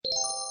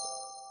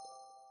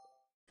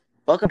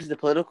Welcome to the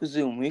Political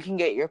Zoom. We can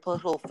get your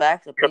political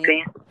facts,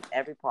 opinions,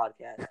 every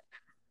podcast.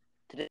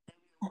 Today,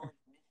 Mr.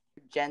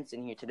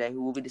 Jensen here today,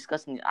 who will be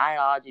discussing the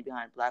ideology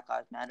behind Black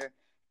Lives Matter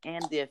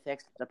and the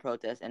effects the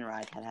protests and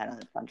riots have had on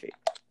the country.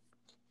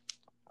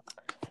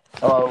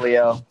 Hello,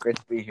 Leo. Great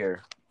to be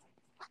here.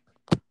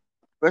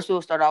 First, we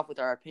will start off with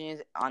our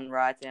opinions on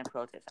riots and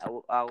protests.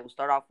 I will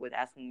start off with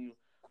asking you,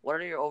 what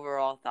are your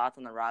overall thoughts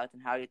on the riots,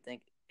 and how do you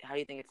think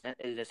it's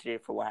necessary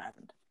for what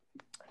happened?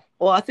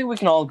 Well, I think we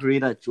can all agree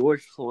that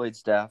George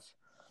Floyd's death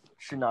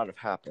should not have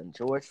happened.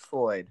 George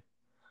Floyd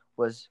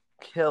was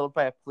killed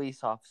by a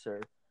police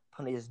officer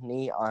putting his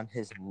knee on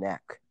his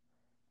neck.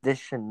 This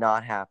should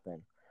not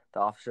happen. The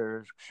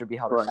officers should be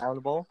held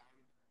accountable,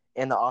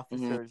 and the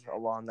officers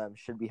along them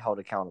should be held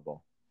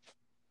accountable.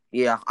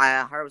 Yeah,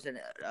 I 100%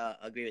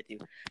 agree with you.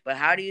 But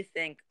how do you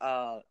think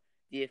the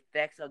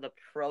effects of the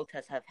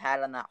protests have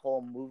had on that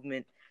whole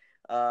movement,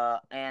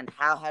 and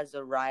how has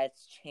the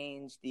riots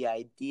changed the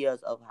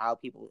ideas of how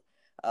people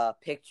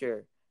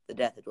picture the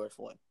death of George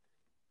Floyd?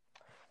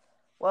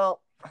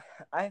 Well,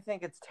 I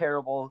think it's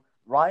terrible.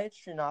 Riots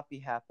should not be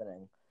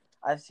happening.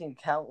 I've seen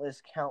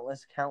countless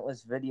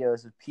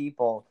videos of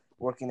people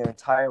working their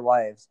entire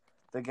lives.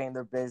 They're getting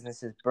their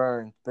businesses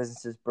burned,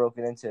 businesses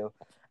broken into.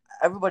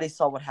 Everybody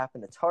saw what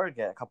happened to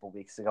Target a couple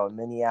weeks ago in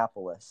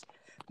Minneapolis.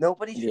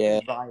 Nobody should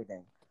be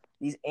rioting.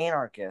 These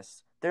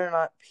anarchists, they're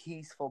not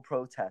peaceful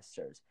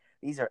protesters.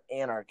 These are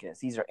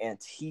anarchists. These are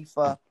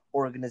Antifa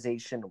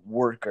organization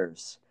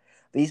workers.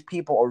 These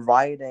people are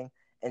rioting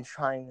and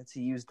trying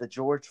to use the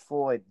George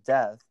Floyd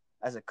death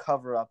as a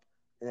cover-up,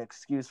 an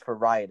excuse for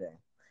rioting,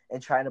 and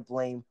trying to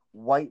blame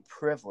white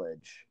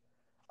privilege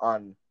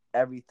on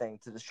everything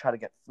to just try to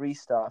get free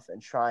stuff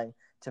and trying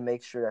to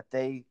make sure that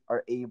they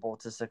are able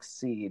to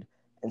succeed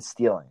in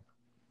stealing.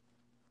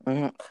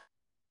 Mm-hmm.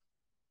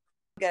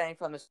 Getting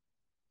from this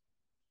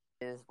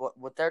is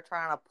what they're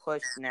trying to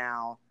push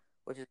now,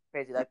 which is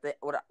crazy. Like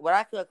what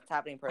I feel like is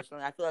happening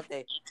personally, I feel like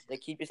they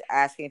keep just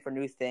asking for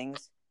new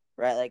things,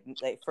 right? Like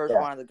first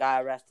wanted the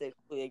guy arrested,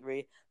 completely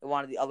agree. They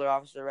wanted the other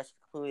officer arrested,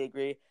 completely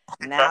agree.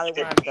 Now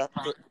they want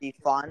to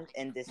defund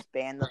and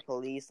disband the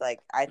police. Like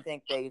I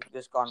think they've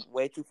just gone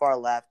way too far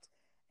left,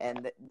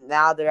 and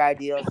now their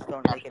ideals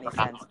don't make any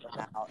sense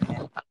now.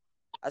 And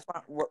I just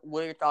want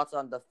what are your thoughts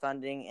on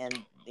defunding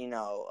and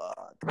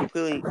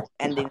completely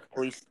ending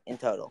police in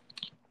total?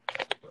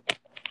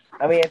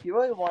 I mean, if you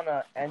really want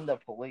to end the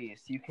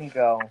police, you can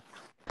go.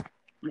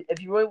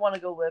 If you really want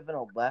to go live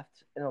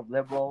in a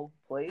liberal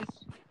place,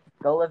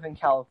 go live in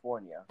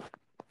California.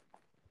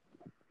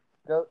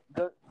 Go.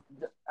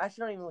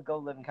 Actually, don't even go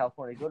live in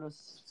California. Go to a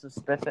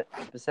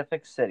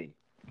specific city.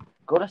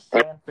 Go to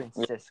San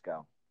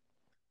Francisco.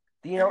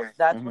 Do you know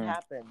that's what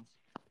happens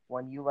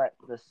when you let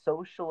the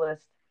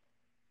socialist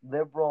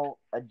liberal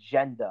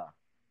agenda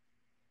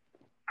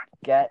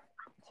get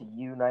to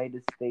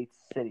United States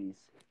cities?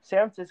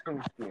 San Francisco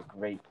used to be a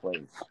great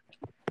place.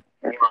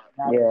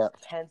 Now there's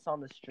tents on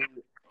the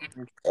street.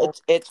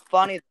 It's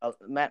funny though.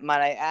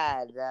 Might I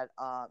add that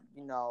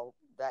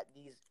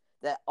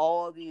that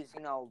all these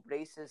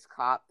racist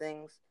cop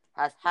things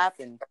has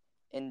happened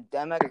in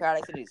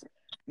democratic cities.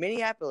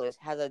 Minneapolis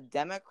has a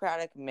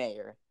Democratic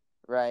mayor,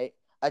 right?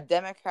 A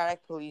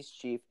Democratic police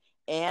chief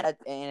and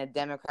a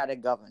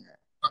Democratic governor.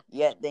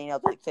 Yet they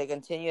they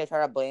continue to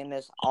try to blame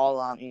this all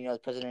on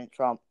President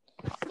Trump,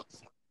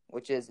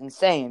 which is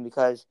insane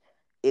because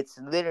it's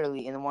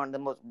literally in one of the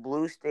most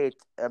blue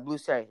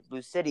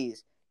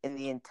cities in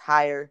the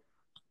entire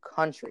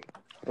country.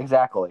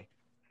 Exactly.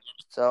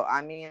 So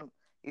I mean,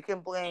 you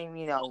can blame.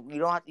 You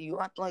don't have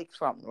to like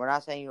Trump. We're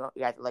not saying you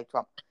have to like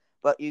Trump,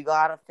 but you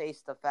gotta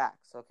face the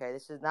facts. Okay,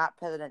 this is not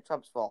President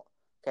Trump's fault.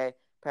 Okay,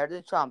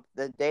 President Trump,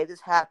 the day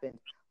this happened,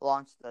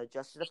 launched the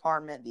Justice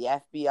Department,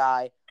 the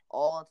FBI,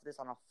 all into this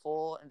on a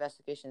full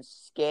investigation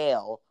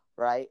scale,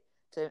 right?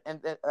 To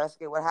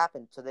investigate what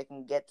happened, so they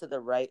can get to the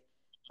right,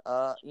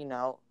 get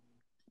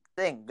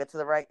to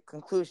the right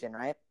conclusion,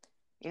 right?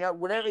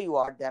 Whatever you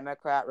are,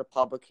 Democrat,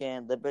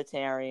 Republican,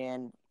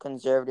 Libertarian,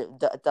 Conservative,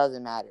 it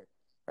doesn't matter,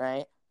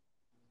 right?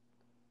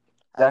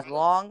 As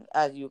long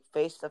as you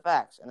face the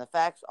facts, and the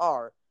facts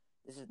are,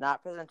 this is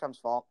not President Trump's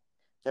fault.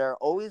 There are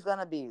always going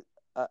to be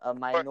a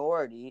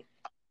minority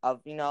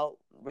of,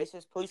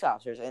 racist police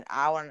officers. And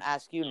I want to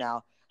ask you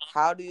now,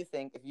 how do you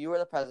think, if you were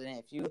the president,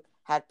 if you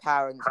had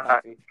power in this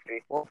country,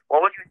 what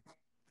would you do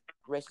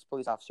racist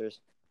police officers?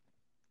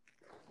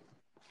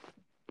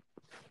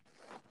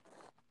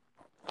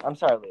 I'm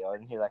sorry, Leo. I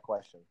didn't hear that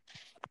question.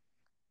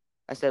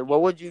 I said,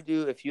 what would you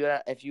do if you're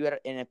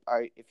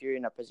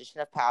in a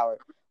position of power?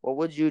 What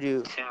would you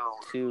do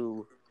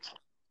to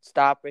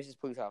stop racist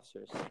police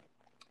officers?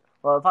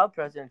 Well, if I'm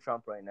President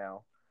Trump right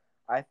now,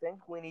 I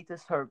think we need to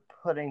start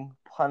putting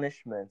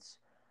punishments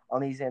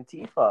on these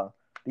Antifa,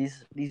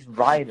 these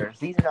rioters.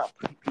 These are not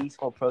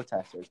peaceful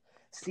protesters.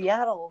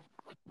 Seattle,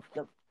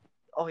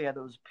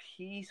 those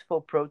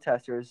peaceful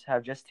protesters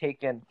have just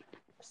taken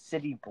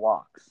city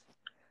blocks.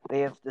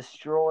 They have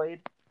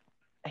destroyed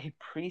a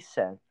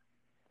precinct.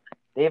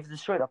 They have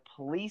destroyed a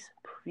police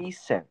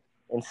precinct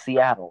in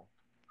Seattle.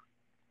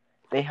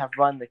 They have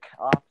run the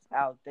cops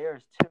out.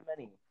 There's too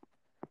many.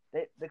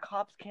 The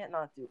cops can't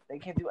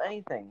do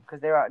anything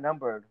because they're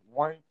outnumbered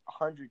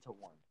 100 to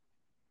 1.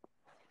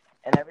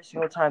 And every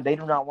single time, they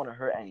do not want to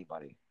hurt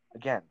anybody.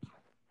 Again,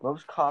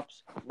 most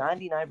cops,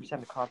 99%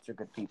 of cops are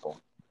good people.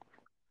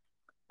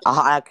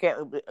 I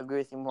can't agree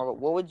with you more. But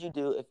what would you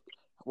do if?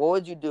 What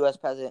would you do as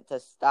president to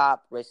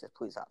stop racist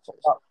police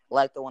officers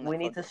like the one that We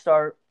need killed to George?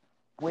 start.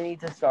 We need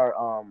to start.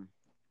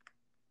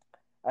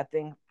 I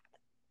think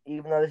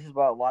even though this is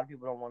what a lot of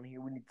people don't want to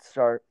hear, we need to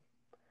start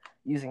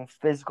using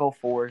physical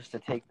force to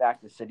take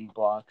back the city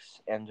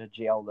blocks and to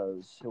jail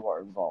those who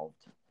are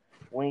involved.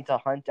 We need to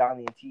hunt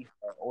down the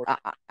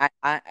Antifa.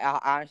 I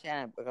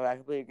understand. I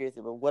completely agree with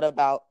you. But what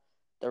about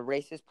the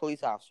racist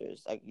police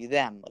officers, like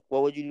them? Like,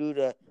 what would you do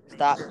to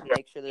stop to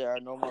make sure there are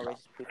no more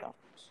racist police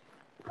officers?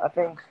 I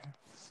think.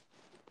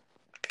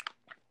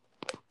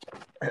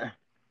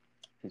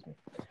 Excuse me.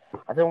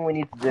 I think what we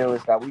need to do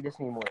is that we just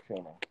need more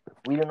training.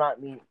 We do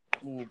not need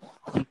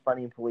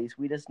defunding police.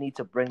 We just need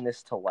to bring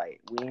this to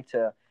light. We need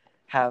to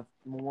have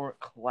more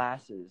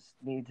classes.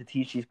 We need to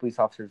teach these police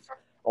officers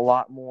a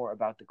lot more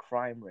about the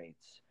crime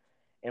rates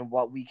and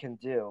what we can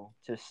do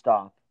to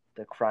stop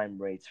the crime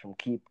rates from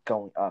keep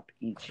going up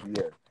each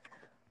year.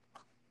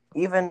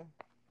 Even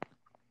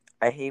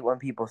I hate when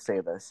people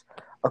say this.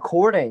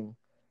 According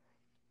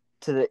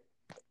to the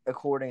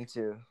according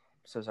to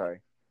so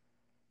sorry.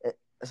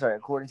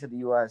 According to the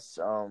U.S.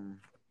 No,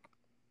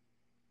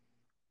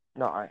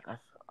 I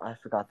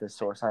forgot this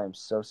source. I am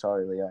so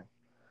sorry, Leo.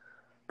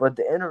 But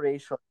the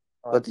interracial,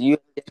 But do you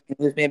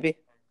maybe?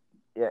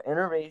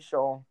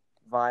 interracial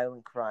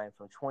violent crime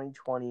from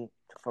 2012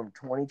 to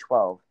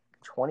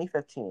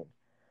 2015,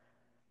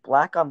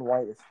 black on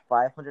white is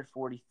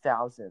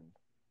 540,000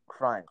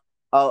 crime.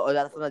 Oh,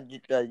 that's from the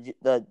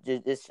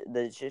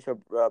Judicial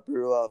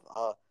Bureau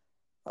of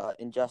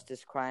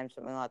Injustice Crime,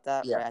 something like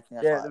that, Yeah, right? I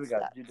think that's yeah, all there we that's go.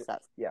 that.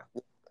 That's, Yeah,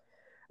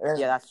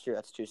 yeah, that's true.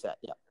 That's true. Set.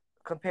 Yeah.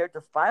 Compared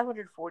to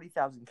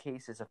 540,000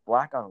 cases of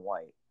black on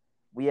white,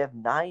 we have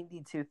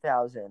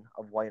 92,000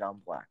 of white on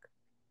black.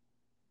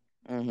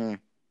 Mm-hmm.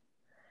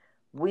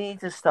 We need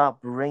to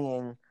stop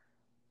bringing.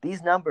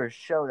 These numbers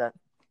show that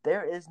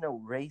there is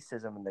no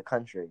racism in the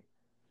country,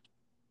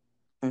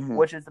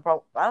 which is the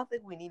problem. I don't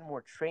think we need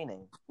more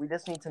training. We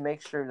just need to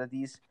make sure that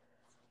these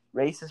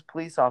racist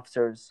police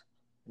officers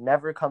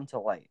never come to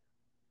light.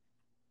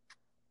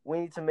 We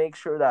need to make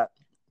sure that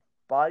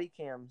body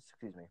cams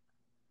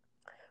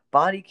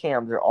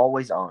are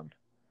always on,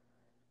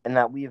 and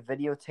that we have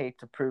videotape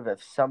to prove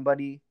if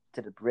somebody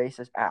did a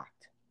racist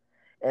act.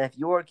 And if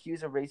you are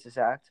accused of racist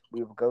act,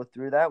 we will go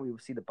through that. We will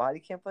see the body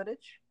cam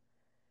footage,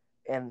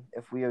 and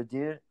if we are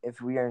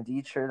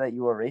indeed sure that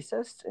you are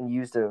racist and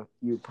you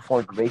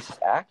performed a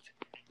racist act,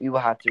 we will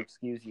have to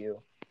excuse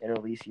you and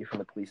release you from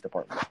the police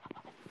department.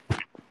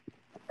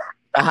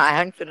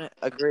 I 100%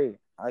 agree.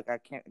 Like, I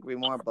can't agree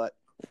more. But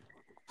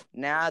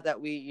now that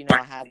we,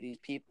 have these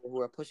people who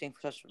are pushing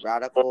for such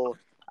radical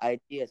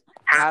ideas,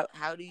 how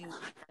do you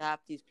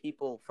stop these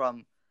people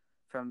from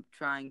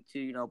trying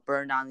to,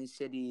 burn down these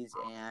cities?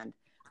 And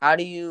how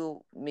do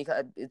you make?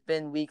 It's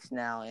been weeks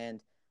now,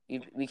 and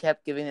we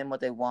kept giving them what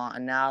they want,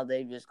 and now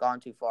they've just gone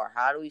too far.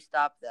 How do we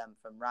stop them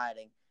from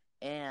rioting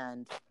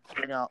and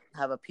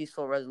have a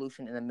peaceful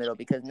resolution in the middle?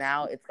 Because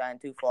now it's gotten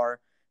too far.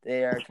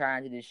 They are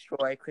trying to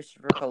destroy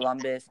Christopher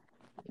Columbus,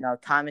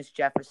 Thomas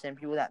Jefferson,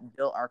 people that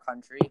built our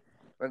country,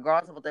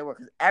 regardless of what they were.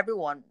 Because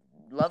everyone,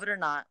 love it or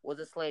not, was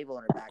a slave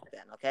owner back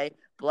then. Okay,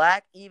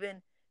 black,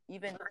 even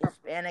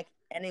Hispanic,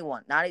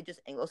 anyone, not just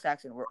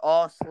Anglo-Saxon, we're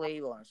all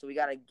slave owners. So we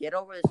got to get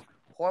over this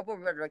horrible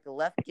rhetoric the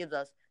left gives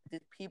us.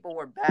 These people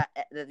were that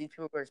these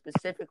people were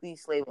specifically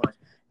slave owners,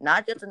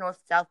 not just the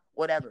North, South,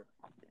 whatever.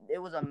 It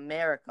was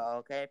America,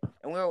 okay,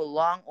 and we were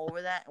long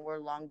over that, and we're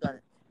long done.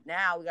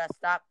 Now we got to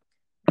stop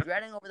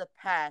dreading over the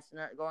past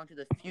and going to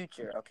the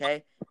future,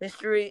 okay?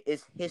 History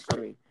is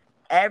history.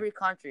 Every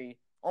country,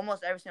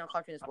 almost every single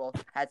country in this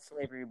world, had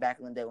slavery back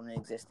in the day when it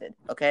existed,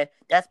 okay?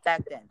 That's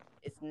back then.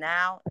 It's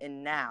now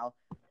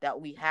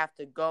that we have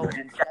to go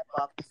and step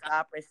up,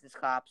 stop racist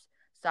cops,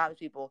 stop these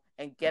people,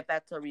 and get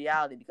back to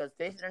reality. Because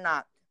face it or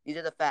not, these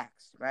are the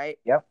facts, right?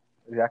 Yep,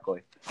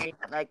 exactly.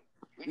 Like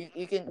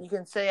you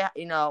can say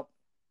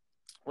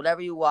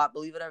whatever you want,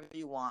 believe whatever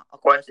you want.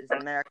 Of course, it's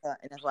America,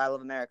 and that's why I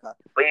love America.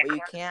 But you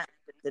can't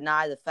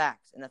deny the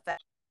facts. And the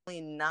fact,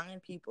 only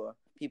 9 people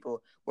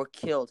were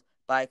killed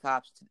by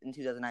cops in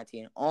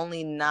 2019.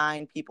 Only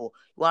 9 people.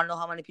 You want to know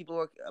how many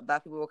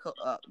black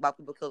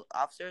people killed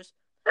officers?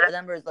 The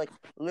number is like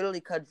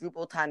literally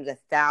quadruple times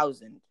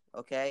 1,000.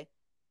 Okay,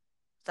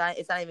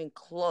 it's not even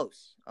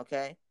close.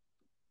 Okay,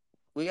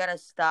 we gotta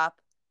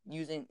stop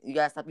using. You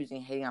gotta stop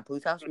using hating on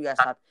police officers. We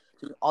gotta stop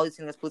doing all these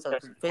things as police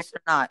officers. Face it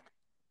or not,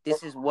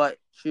 this is what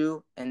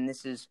true, and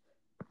this is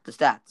the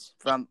stats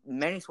from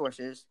many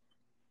sources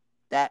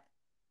that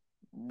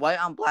white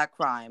on black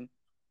crime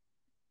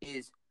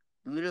is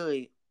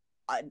literally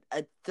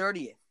a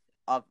 30th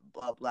of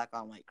black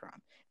on white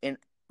crime. And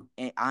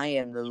I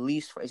am the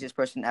least racist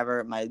person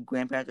ever. My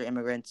grandparents are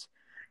immigrants,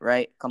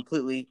 right?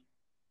 Completely,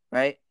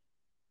 right?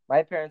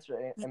 My parents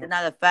are.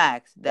 Deny the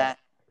facts that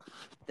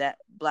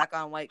black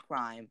on white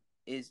crime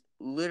is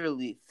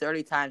literally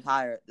 30 times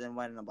higher than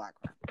white on black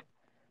crime.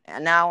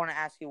 And now I want to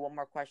ask you one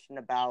more question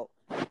about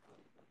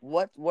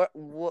what do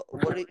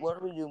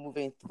we do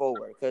moving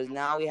forward? Because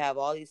now we have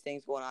all these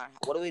things going on.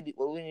 What do we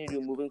need to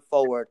do moving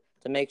forward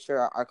to make sure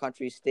our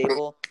country is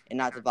stable and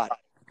not divided?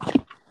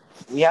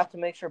 We have to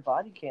make sure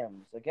body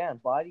cams are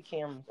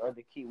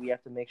the key. We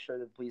have to make sure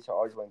that the police are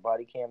always wearing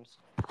body cams.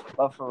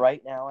 But for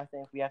right now, I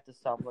think we have to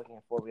stop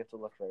looking forward. We have to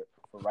look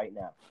for right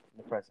now, in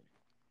the present.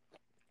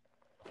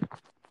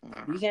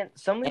 We can't.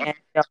 Somebody.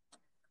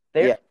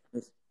 Yeah.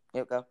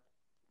 Yep. Go.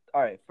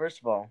 All right. First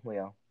of all,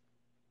 Leo.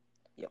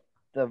 Yep.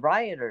 The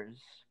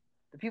rioters,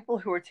 the people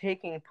who are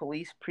taking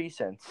police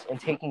precincts and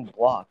taking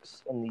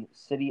blocks in the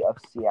city of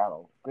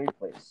Seattle. Great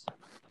place.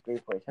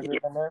 Have you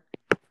been there?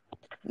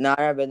 No, I've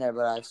never been there,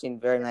 but I've seen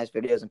very nice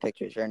videos and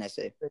pictures. Very nice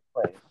city. Great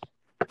place.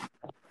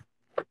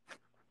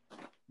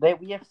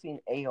 We have seen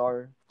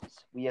ARs.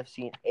 We have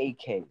seen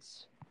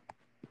AKs.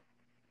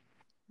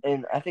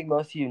 And I think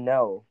most of you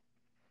know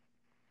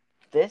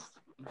these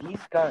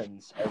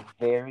guns are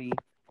very,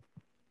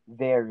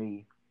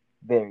 very,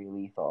 very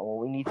lethal.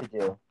 What we need to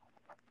do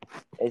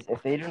is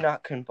if they do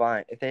not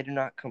comply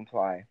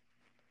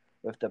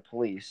with the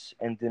police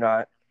and do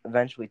not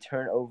eventually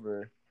turn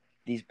over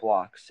these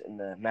blocks in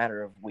the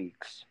matter of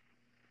weeks,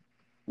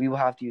 we will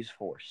have to use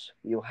force.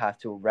 We will have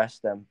to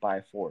arrest them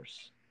by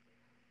force.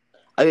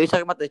 Are you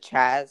talking about the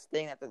Chaz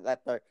thing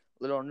that the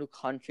little new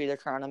country they're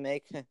trying to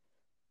make?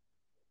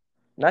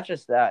 Not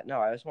just that.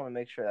 No, I just want to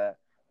make sure that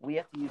we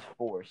have to use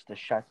force to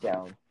shut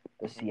down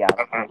the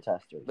Seattle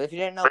protesters. But if you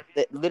didn't know,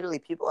 that literally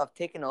people have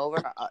taken over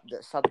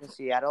the southern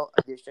Seattle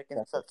district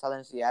in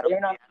southern Seattle,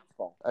 they're not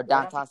peaceful. Or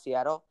downtown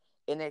Seattle,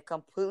 and they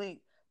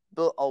completely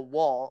built a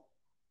wall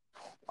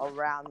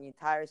around the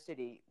entire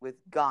city with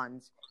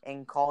guns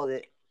and called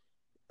it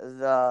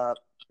their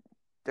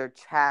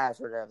Chaz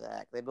or whatever the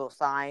heck. They built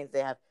signs.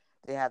 They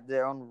have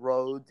their own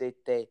roads.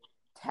 They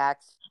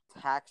tax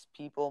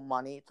people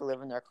money to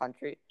live in their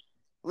country,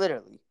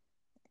 literally.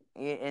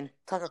 And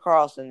Tucker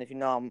Carlson, if you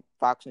know him,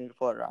 Fox News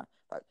reporter on,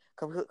 but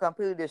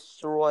completely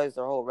destroys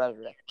their whole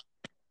rhetoric,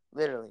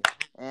 literally.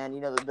 And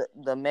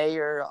the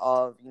mayor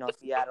of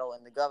Seattle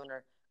and the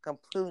governor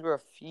completely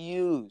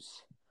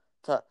refuse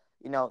to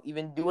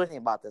even do anything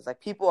about this.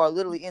 Like, people are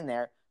literally in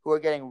there who are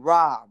getting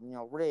robbed,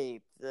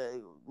 raped,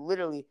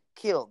 literally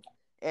killed,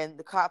 and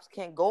the cops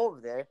can't go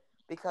over there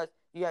because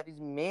you have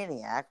these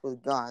maniacs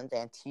with guns,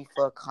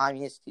 Antifa,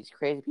 communists, these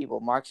crazy people,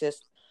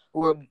 Marxists,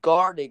 who are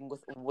guarding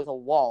with a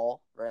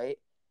wall, right?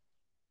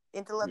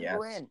 And to let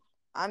people in.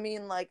 I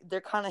mean, like,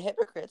 they're kind of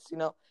hypocrites,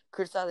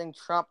 criticizing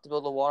Trump to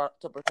build a wall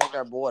to protect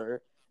our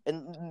border,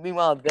 and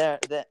meanwhile,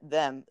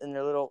 them in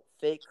their little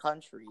fake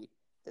country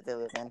that they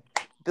live in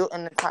built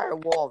an entire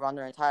wall around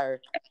their entire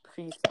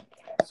precinct.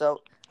 So,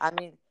 I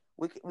mean,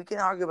 we can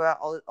argue about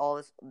all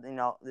this,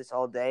 this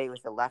all day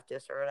with the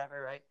leftists or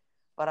whatever, right?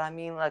 But I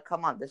mean, like,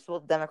 come on, this is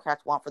what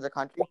Democrats want for the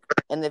country,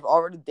 and they've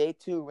already day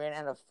 2 ran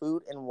out of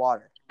food and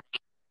water.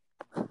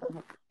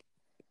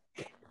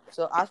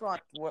 So I just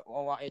want your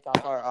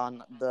thoughts are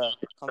on the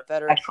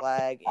Confederate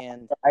flag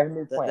and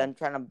them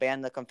trying to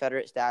ban the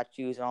Confederate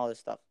statues and all this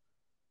stuff.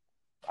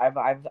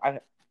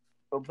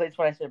 That's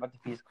what I said about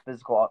the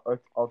physical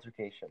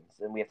altercations,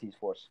 and we have to use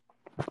force.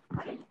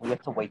 We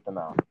have to wait them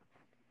out.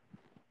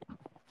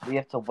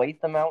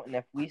 And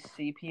if we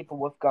see people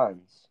with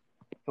guns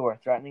who are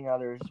threatening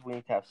others, we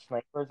need to have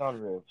snipers on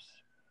roofs.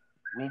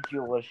 We need to be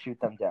able to shoot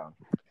them down.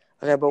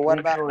 Okay, but what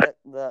about did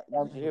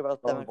you hear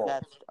about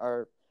Democrats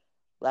or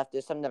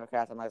leftists? Some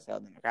Democrats, I'm not going to say all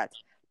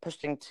Democrats,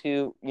 pushing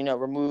to,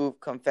 remove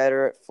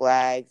Confederate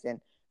flags and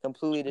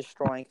completely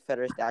destroying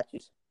Confederate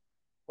statues?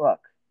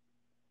 Look,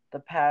 the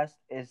past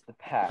is the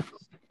past.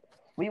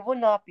 We would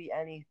not be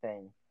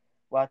anything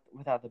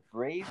without the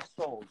brave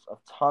souls of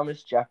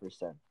Thomas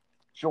Jefferson,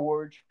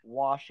 George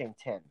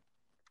Washington.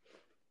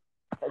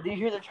 Did you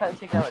hear they're trying to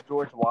take down a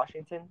George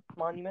Washington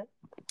monument?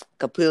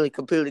 Completely. I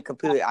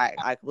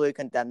completely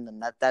condemn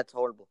them. That's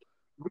horrible.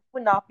 We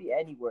would not be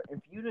anywhere if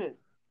you to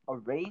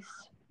erase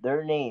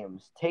their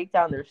names, take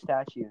down their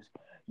statues.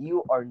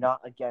 You are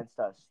not against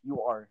us.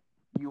 You are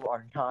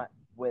not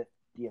with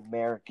the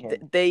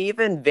American. They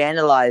even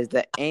vandalized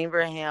the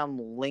Abraham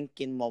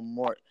Lincoln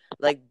Memorial.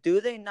 Like, do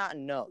they not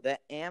know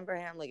that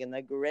Abraham Lincoln,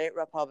 the great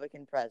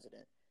Republican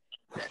president,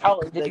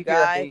 the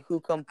guy who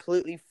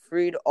completely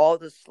freed all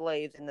the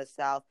slaves in the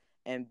South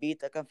and beat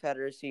the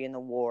Confederacy in the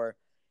war,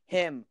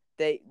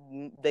 they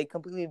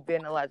completely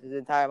vandalized his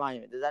entire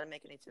monument. Does that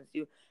make any sense to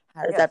you?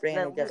 How does that bring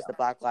any justice to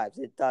Black lives?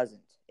 It doesn't.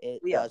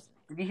 It doesn't.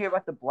 Did you hear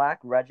about the Black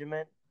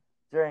Regiment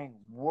during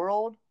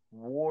World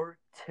War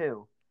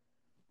II?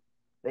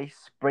 They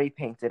spray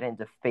painted and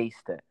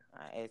defaced it.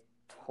 It's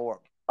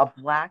horrible. A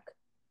Black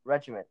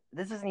Regiment.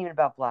 This isn't even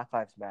about Black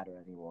Lives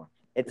Matter anymore.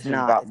 It's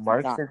not about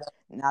Marxism.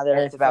 Now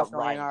they're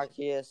professional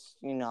anarchists,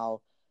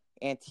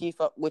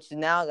 Antifa, which is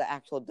now the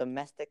actual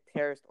domestic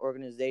terrorist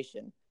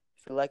organization.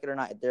 If you like it or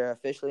not, they're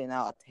officially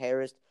now a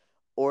terrorist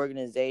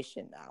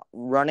organization now,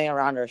 running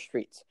around our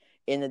streets.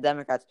 and the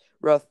Democrats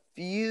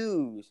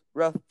refuse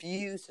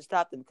to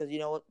stop them because you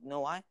know what? You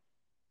know why?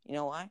 You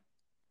know why?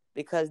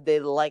 Because they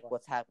like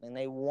what's happening.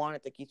 They want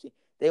it to keep.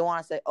 They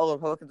want to say, "Oh,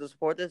 Republicans will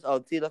support this.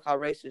 Oh, see, look how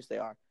racist they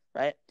are."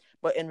 Right?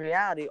 But in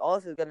reality, all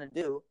this is gonna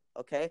do,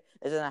 okay,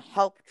 is gonna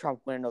help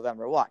Trump win in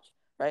November. Watch,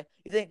 right?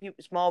 You think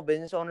small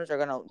business owners are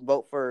gonna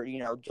vote for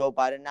Joe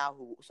Biden now,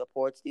 who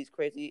supports these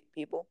crazy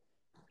people?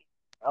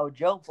 Oh,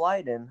 Joe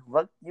Biden.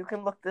 Look, you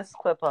can look this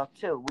clip up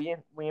too. I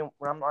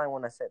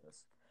want to say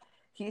this.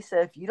 He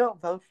said, if you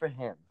don't vote for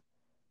him,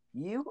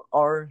 you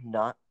are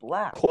not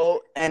black.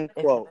 Quote end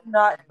If you quote. do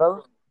not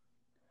vote,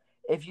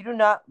 if you do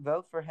not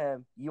vote for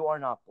him, you are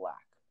not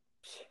black.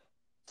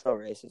 So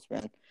racist,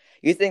 man.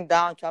 You think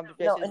Donald Trump is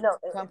No, racist? no.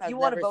 Trump If has you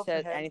want to never vote for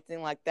said him,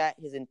 anything like that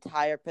his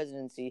entire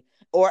presidency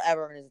or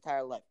ever in his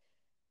entire life.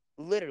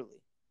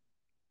 Literally.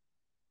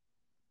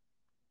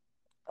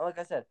 like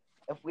I said,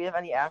 if we have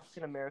any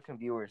African American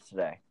viewers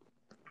today,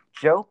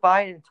 Joe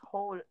Biden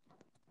told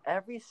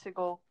every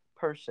single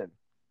person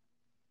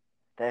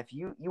that if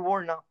you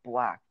are not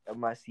black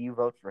unless you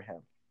vote for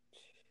him.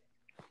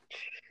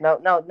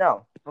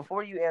 No.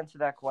 Before you answer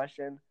that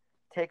question,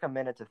 take a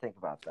minute to think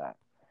about that.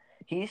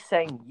 He's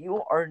saying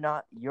you are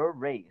not your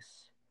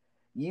race.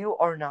 You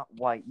are not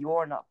white. You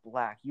are not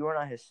black. You are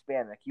not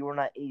Hispanic. You are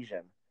not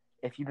Asian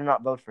if you do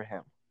not vote for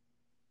him.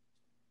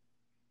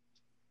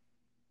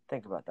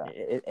 Think about that.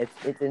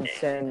 It's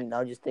insane.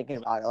 Now just thinking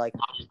about it,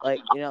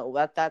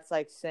 that's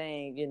like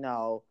saying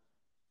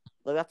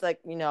that's like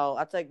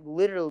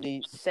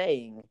literally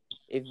saying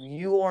if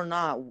you are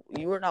not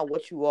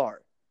what you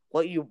are,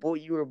 what you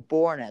were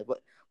born as,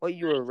 what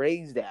you were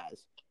raised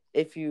as.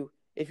 If you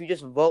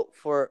just vote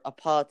for a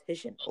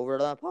politician over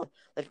another politician,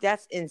 like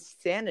that's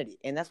insanity,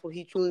 and that's what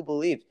he truly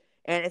believes.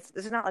 And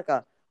this is not like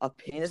a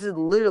opinion. This is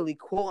literally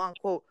quote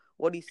unquote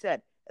what he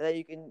said. And then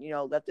you can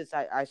let this.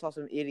 I saw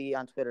some idiot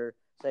on Twitter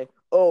say,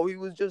 "Oh, he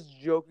was just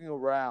joking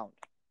around."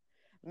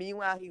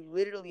 Meanwhile, he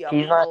literally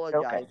He's not joking.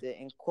 apologized it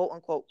and quote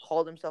unquote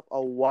called himself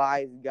a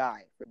wise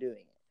guy for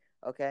doing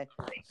it. Okay,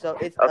 so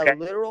it's a Okay.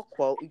 literal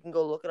quote. You can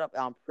go look it up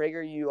on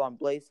PragerU, on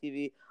Blaze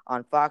TV,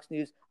 on Fox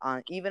News,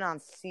 even on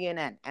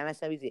CNN,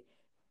 MSNBC,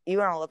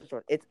 even on left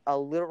source. It's a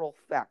literal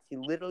fact. He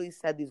literally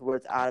said these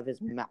words out of his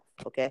mouth.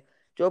 Okay,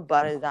 Joe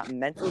Biden is not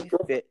mentally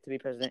fit to be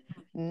president,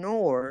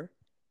 nor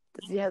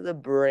does he have the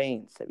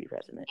brains to be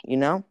president.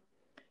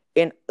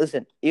 And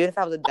listen, even if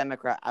I was a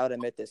Democrat, I would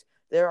admit this.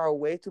 There are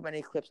way too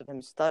many clips of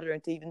him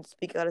stuttering to even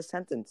speak out a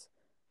sentence.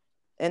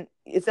 And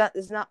it's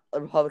not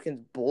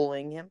Republicans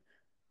bullying him.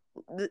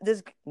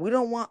 We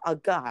don't want a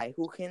guy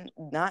who can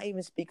not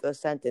even speak a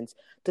sentence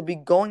to be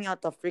going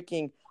out to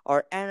freaking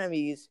our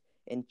enemies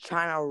in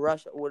China,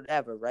 Russia,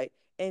 whatever, right?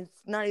 And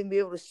not even be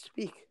able to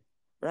speak,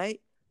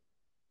 right?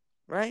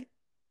 Right?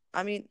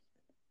 I mean,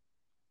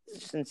 it's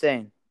just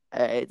insane.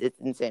 It's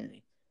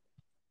insanity.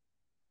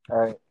 All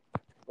right.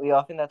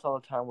 I think that's all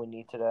the time we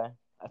need today.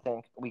 I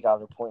think we got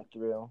the point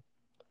through.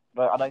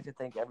 But I'd like to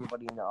thank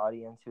everybody in the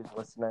audience who's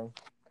listening.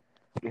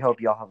 We hope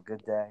y'all have a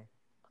good day.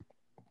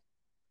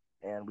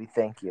 And we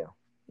thank you.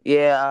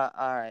 Yeah,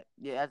 all right.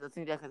 Yeah, I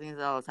think that's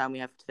all the time we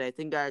have for today.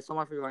 Thank you guys so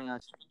much for joining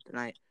us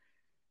tonight.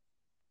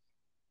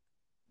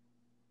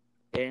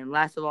 And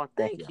last of all,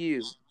 thank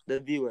you, the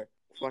viewer,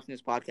 for watching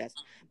this podcast.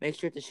 Make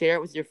sure to share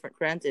it with your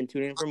friends and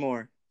tune in for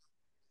more.